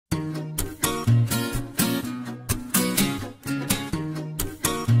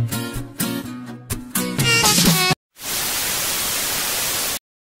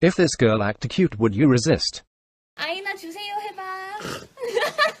If this girl acted cute, would you resist? 아이나 주세요 해봐.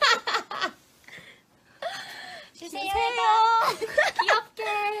 주세요 해봐. 귀엽게.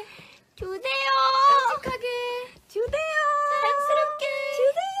 주세요. 깜찍하게. 주세요. 사랑스럽게.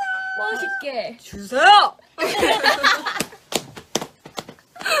 주세요. 멋있게. 주세요.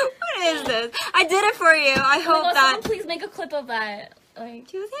 What is this? I did it for you. I hope Oh, that. someone please make a clip of that. Like,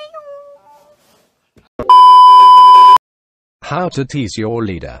 주세요. How to tease your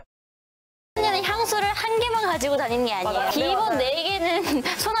leader. 는 향수를 한 개만 가지고 다니는 게 아니에요. 기본 4개는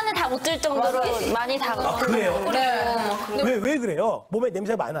손 안에 다 못 들 정도로 많이 다가오고. 아, 그래요? 네. 왜 그래요? 몸에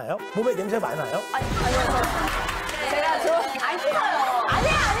냄새 많아요? 몸에 냄새 많아요? 제가 안 씻어요.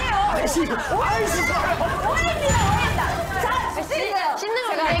 아니에요. 안 씻어요. 자, 씻는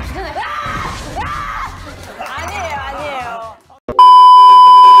거 제가 기존에. 아니에요.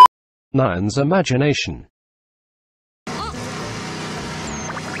 Nine's imagination.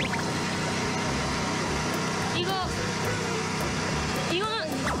 이거는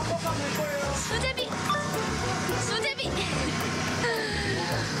수제비.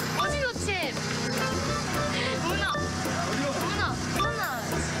 오징어칩. 문어.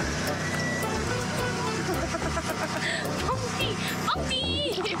 뻥띠.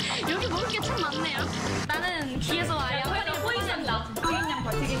 여기 먹을 게 참 많네요. 나는 귀에서 와요. 호잉양 나. 호잉양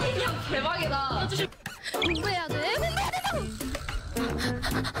버티기. 대박이다. 공부해야 돼.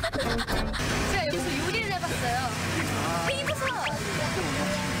 제가 여기서 요리를 해봤어요. 입에서.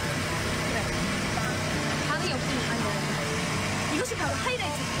 그래. 반응이 없으니까. 이것이 바로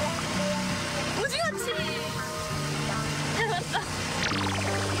하이라이트. 오징어칩. 해봤어.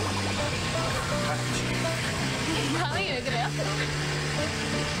 반응이 왜 그래요?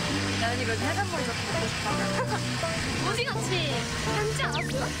 나는 이걸 해산물에서 먹고 싶어. 오징어칩. 닮지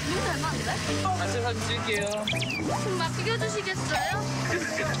않았어요? 너무 닮았는데? 같이 사진 찍을게요. 좀 맡겨주시겠어요? 네,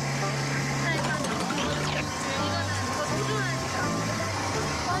 이거는 더 소중하니까.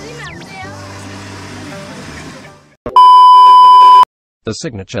 버리면 안 돼요? The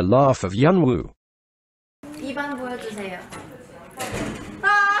signature laugh of Yeonwoo. 입안 보여주세요.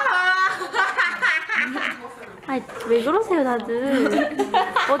 아이, 왜 그러세요, 다들.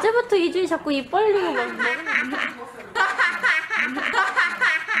 어제부터 이주희 자꾸 입 벌리고 막 먹는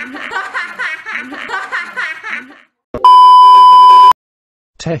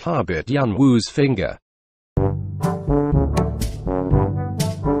Tehabit Yeonwoo's finger.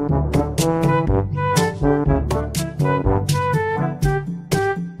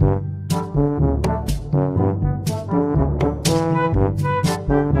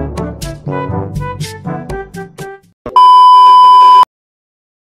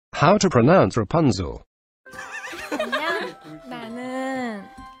 How to pronounce Rapunzel. 안녕. 나는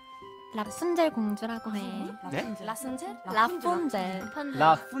라푼젤 공주라고 해. 네? 라푼젤? 라푼젤.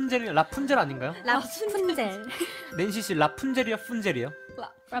 라푼젤 아닌가요? 라푼젤. 낸시 씨 라푼젤이요? 푼젤이요?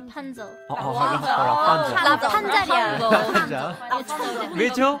 라푼젤. 라푼젤이야. 라판젤이야.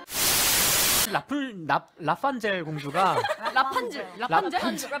 왜죠? 라판젤 공주가 라판젤.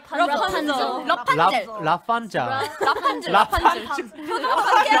 라판젤.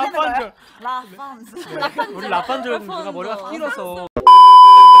 우리 라판젤 공주가 머리가 길어서.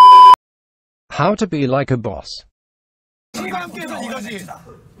 How to be like a boss. 시간께서 이거지.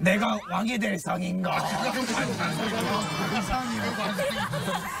 내가 왕이 될 상인가.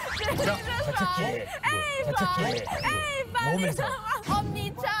 자책해. 몸에서.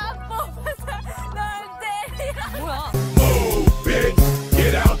 언니 차 뽑아서 널 때려. 뭐야? Move, bitch,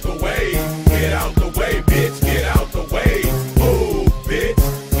 get out the way. Get out the way, bitch, get out the way. Move, bitch,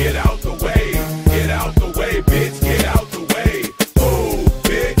 get out the way. Get out the way, bitch, get out the way. Move,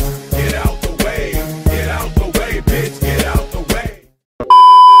 bitch, get out the way. Get out the way, bitch, get out the way.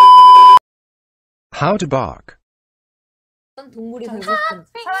 How to bark. 동물이 되고 싶은.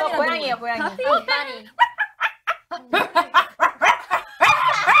 고양이에요. 빠리.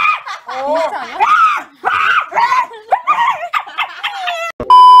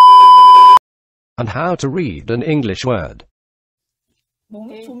 And how to read an English word.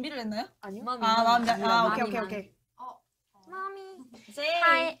 좀비를 했나요? 아니요. 오케이. Mommy.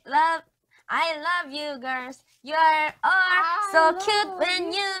 I love you girls. You are all so cute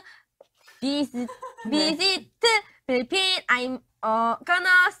when you visit Philippines. I'm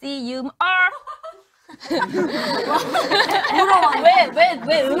gonna see you more.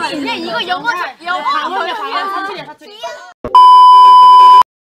 왜 음악 있냐? 이거 영어 방언이야. 사투리.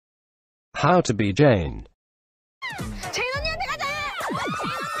 How to be Jane. 제인 언니한테 가자.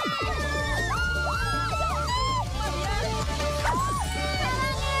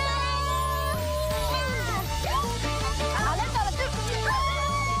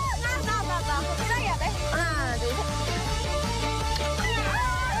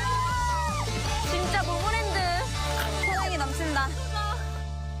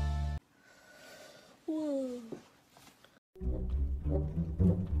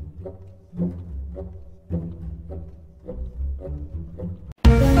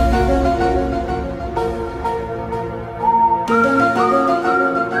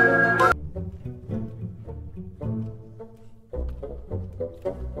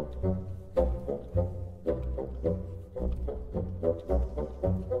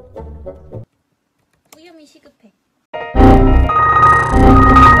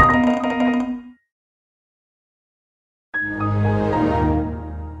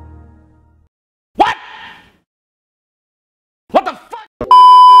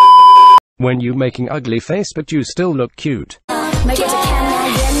 When you making ugly face but you still look cute. Up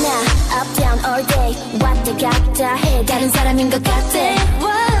down all day 왔다 갔다 해 다른 사람인 것 같아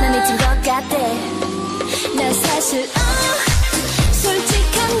난 미친 것 같아 난 사실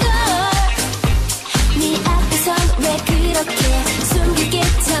솔직한 걸 네 앞에선 왜 그렇게 숨길 게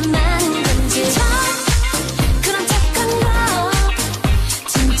참 많은 건지 그런 착한 거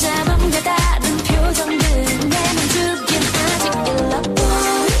진짜 뭔가 다른 표정들 내눈 주긴 아직 일러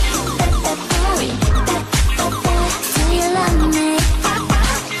Do you love me?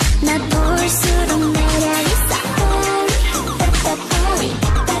 나 볼수록 매력 있어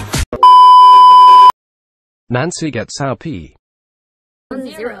Nancy gets how P.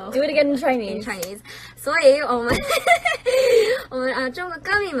 0. Do it again in Chinese. In Chinese. 所以我们中的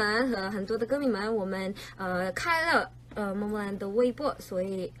歌迷们和很多的歌迷们，我们开了MOMOLAND 的微博，所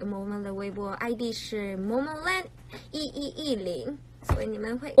以MOMOLAND 的微博 ID 是 MOMOLAND 1110，所以你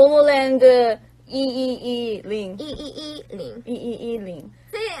们会 MOMOLAND 1110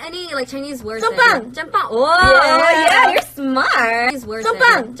 1110。Say any like Chinese words. 真棒！真棒！Oh Yeah. you're smart. Chinese words. 真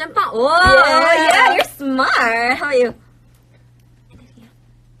棒！真棒！Oh Yeah. you're smart. How are you?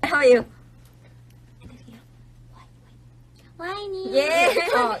 How are you? Yeah.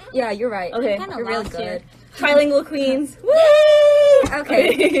 Oh, yeah, you're right. Okay. You're really good. Trilingual queens.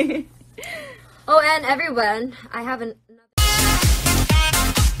 Okay. Oh, and everyone, I have another